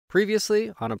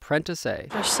Previously on ApprenticeEh.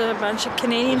 There's a bunch of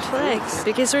Canadian flags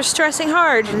because we're stressing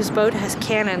hard. This boat has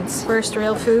cannons. First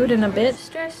real food in a bit.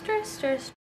 Stress, stress,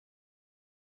 stress.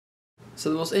 So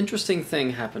the most interesting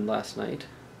thing happened last night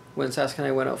when Saskia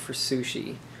and I went out for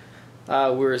sushi.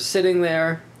 We were sitting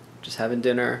there, just having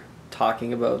dinner,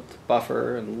 talking about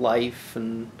Buffer and life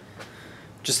and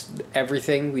just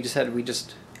everything. We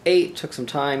just ate, took some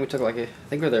time. We took I think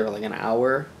we were there like an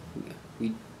hour.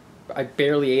 I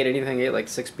barely ate anything. I ate like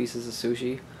 6 pieces of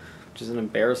sushi, which is an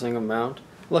embarrassing amount.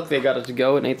 Luckily, I got it to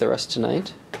go and ate the rest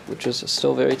tonight, which is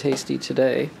still very tasty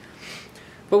today.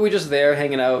 But we were just there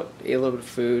hanging out, ate a little bit of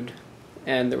food,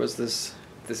 and there was this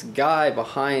guy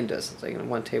behind us, like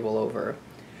one table over,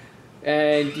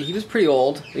 and he was pretty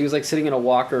old. He was like sitting in a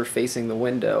walker facing the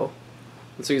window,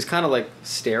 and so he was kind of like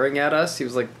staring at us. He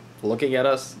was like looking at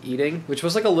us eating, which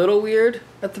was like a little weird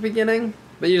at the beginning,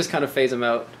 but you just kind of phase him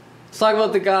out. Let's talk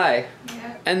about the guy.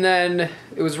 Yeah. And then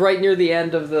it was right near the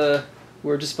end of we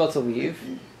were just about to leave,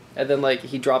 and then like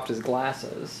he dropped his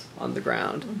glasses on the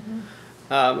ground. Mm-hmm.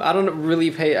 I didn't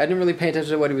really pay attention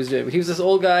to what he was doing, but he was this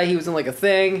old guy. He was in like a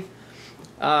thing,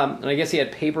 and I guess he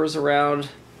had papers around.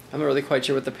 I'm not really quite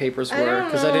sure what the papers were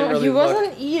because I didn't really look. He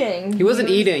wasn't eating. He wasn't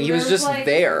eating. He was just like,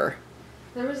 there.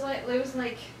 There was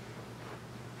like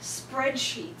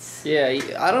spreadsheets.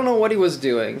 Yeah, I don't know what he was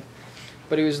doing,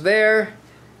 but he was there.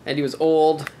 And he was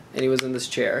old, and he was in this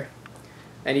chair,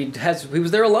 and he was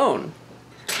there alone,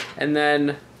 and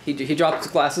then he dropped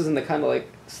his glasses and they kind of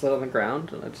like slid on the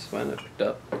ground, and I just went and picked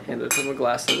up, handed him the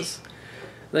glasses.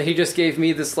 And then he just gave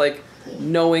me this like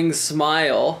knowing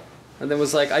smile, and then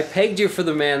was like, "I pegged you for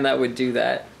the man that would do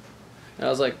that," and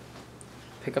I was like,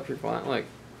 "Pick up your glass," like,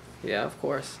 "Yeah, of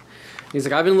course." And he's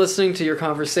like, "I've been listening to your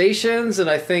conversations, and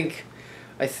I think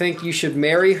you should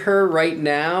marry her right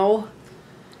now."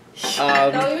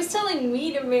 No, he was telling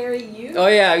me to marry you. Oh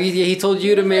yeah, he told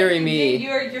you to marry me.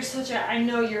 You're such a, I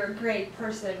know you're a great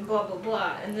person, blah blah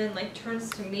blah, and then like turns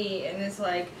to me and is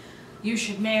like, you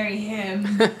should marry him.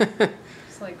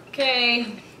 It's like,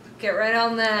 okay, get right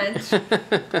on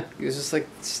that. He was just like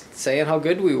saying how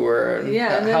good we were, and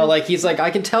yeah, how like he's like,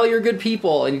 I can tell you're good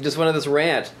people, and he just went on this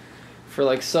rant for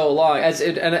like so long.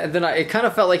 And then it kind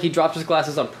of felt like he dropped his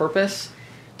glasses on purpose.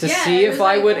 To see if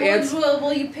I would answer.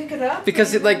 Will you pick it up?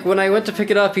 Because when I went to pick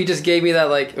it up, he just gave me that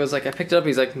like, it was like I picked it up.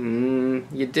 He's like,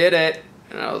 you did it,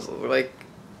 and I was like,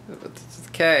 it's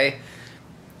okay.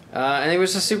 And it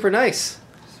was just super nice.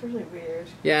 It's really weird.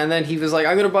 Yeah, and then he was like,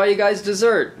 I'm gonna buy you guys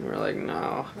dessert. And we're like,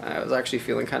 no. I was actually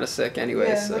feeling kind of sick anyway,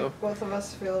 yeah, so like both of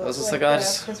us feel. I was just like,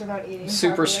 because we're not eating.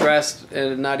 Super properly. stressed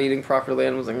and not eating properly,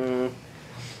 and was like,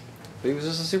 But he was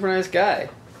just a super nice guy.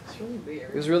 It's really weird.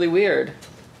 It was really weird.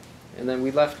 And then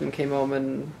we left and came home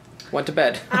and went to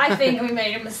bed. I think we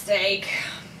made a mistake.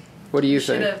 What do you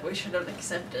think? We should have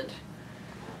accepted.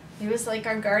 He was like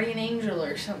our guardian angel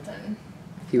or something.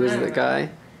 He was the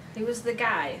guy? He was the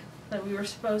guy that we were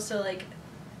supposed to like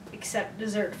accept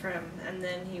dessert from, and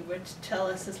then he would tell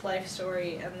us his life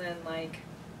story, and then like...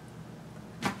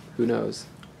 Who knows?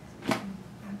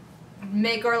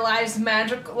 Make our lives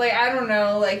magical. Like, I don't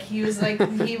know, like he was like,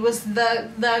 he was the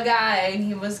guy, and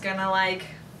he was gonna like...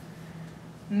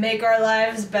 make our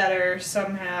lives better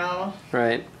somehow.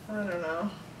 Right. I don't know.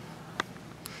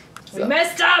 So, we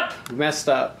messed up! We messed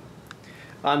up.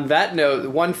 On that note,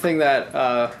 one thing that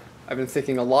I've been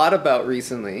thinking a lot about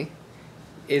recently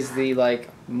is the, like,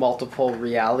 multiple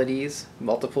realities,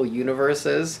 multiple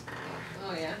universes.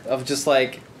 Oh, yeah. Of just,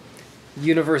 like,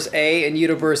 universe A and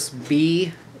universe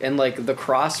B and, like, the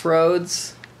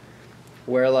crossroads.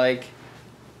 Where, like,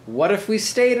 what if we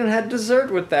stayed and had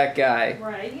dessert with that guy?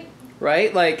 Right.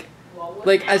 Right? Like,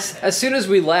 as soon as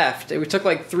we left, and we took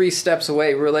like 3 steps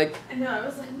away, we were like, I know, I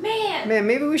was like, man,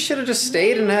 maybe we should have just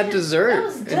stayed and had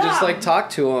dessert and just like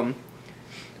talked to him.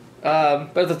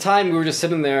 But at the time, we were just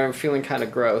sitting there feeling kind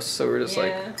of gross, so we were just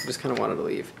like, we just kind of wanted to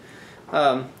leave.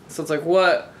 So it's like,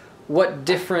 what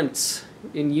difference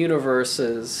in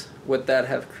universes would that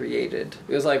have created?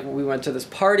 It was like we went to this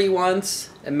party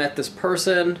once and met this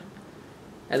person.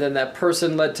 And then that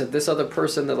person led to this other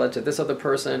person that led to this other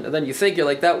person. And then you're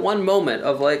like, that one moment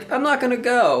of like, I'm not going to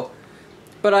go.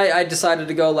 But I decided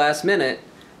to go last minute.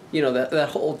 You know, that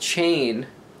whole chain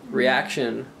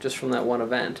reaction just from that one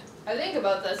event. I think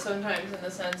about that sometimes in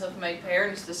the sense of my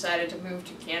parents decided to move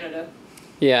to Canada.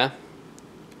 Yeah.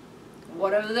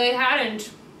 What if they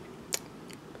hadn't?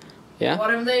 Yeah.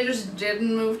 What if they just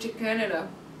didn't move to Canada?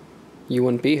 You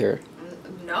wouldn't be here.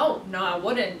 No, I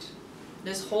wouldn't.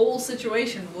 This whole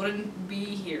situation wouldn't be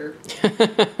here.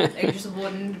 It just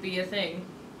wouldn't be a thing.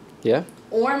 Yeah.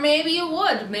 Or maybe it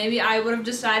would. Maybe I would have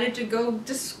decided to go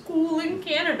to school in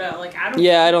Canada. Like, I don't.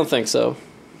 Yeah, I don't think so.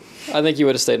 I think you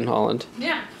would have stayed in Holland.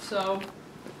 Yeah, so.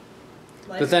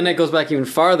 But then it goes back even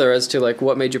farther as to like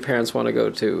what made your parents want to go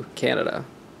to Canada.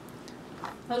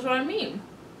 That's what I mean.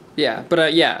 Yeah,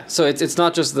 but yeah, so it's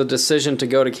not just the decision to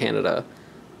go to Canada,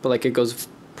 but like it goes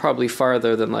probably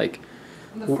farther than like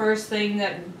the first thing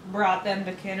that brought them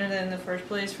to Canada in the first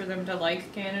place for them to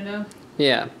like Canada.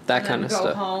 Yeah, that and kind of go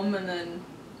stuff. Home and then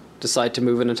decide to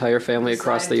move an entire family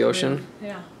across the ocean. Move.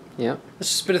 Yeah. Yeah, it's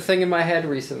just been a thing in my head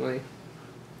recently.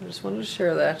 I just wanted to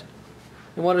share that.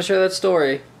 I wanted to share that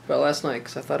story about last night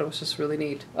because I thought it was just really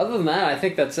neat. Other than that, I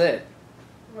think that's it.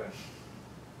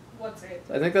 What's it?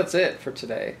 I think that's it for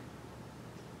today.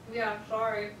 Yeah,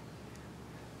 sorry.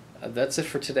 That's it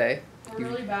for today. We're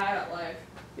really bad at life.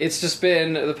 It's just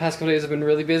been, the past couple days have been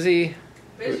really busy.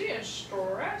 Busy and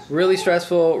stressful? Really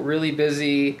stressful, really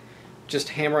busy, just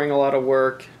hammering a lot of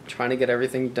work, trying to get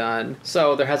everything done.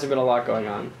 So there hasn't been a lot going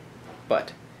on,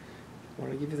 but I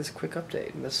want to give you this quick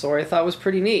update. And this story I thought was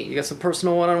pretty neat. You got some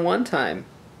personal one-on-one time.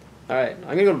 All right, I'm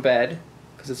gonna go to bed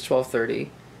because it's 12:30.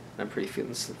 I'm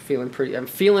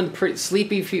feeling pretty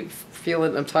sleepy.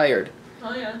 I'm tired.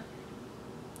 Oh yeah.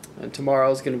 And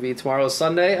tomorrow's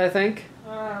Sunday, I think.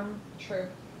 True.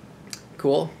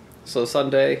 Cool. So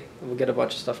Sunday, we'll get a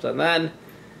bunch of stuff done then.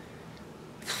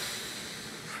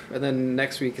 And then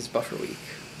next week is buffer week.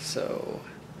 So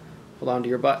hold on to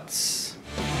your butts.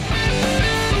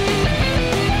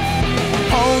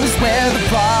 Home is where the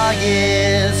bar is.